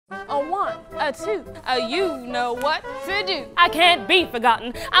too. You know what to do. I can't be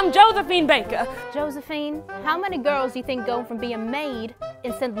forgotten. I'm Josephine Baker. Josephine, how many girls do you think go from being a maid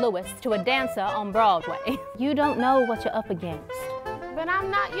in St. Louis to a dancer on Broadway? You don't know what you're up against. But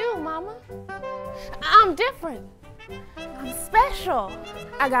I'm not you, Mama. I'm different. I'm special.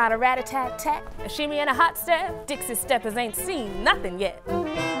 I got a rat-a-tat-tat, a shimmy and a hot step. Dixie steppers ain't seen nothing yet.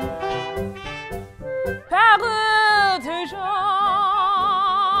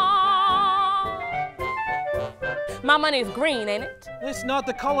 My money's green, ain't it? It's not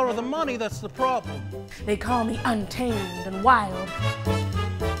the color of the money that's the problem. They call me untamed and wild.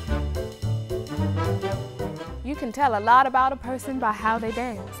 You can tell a lot about a person by how they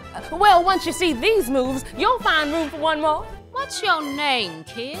dance. Well, once you see these moves, you'll find room for one more. What's your name,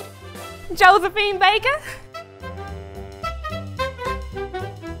 kid? Josephine Baker.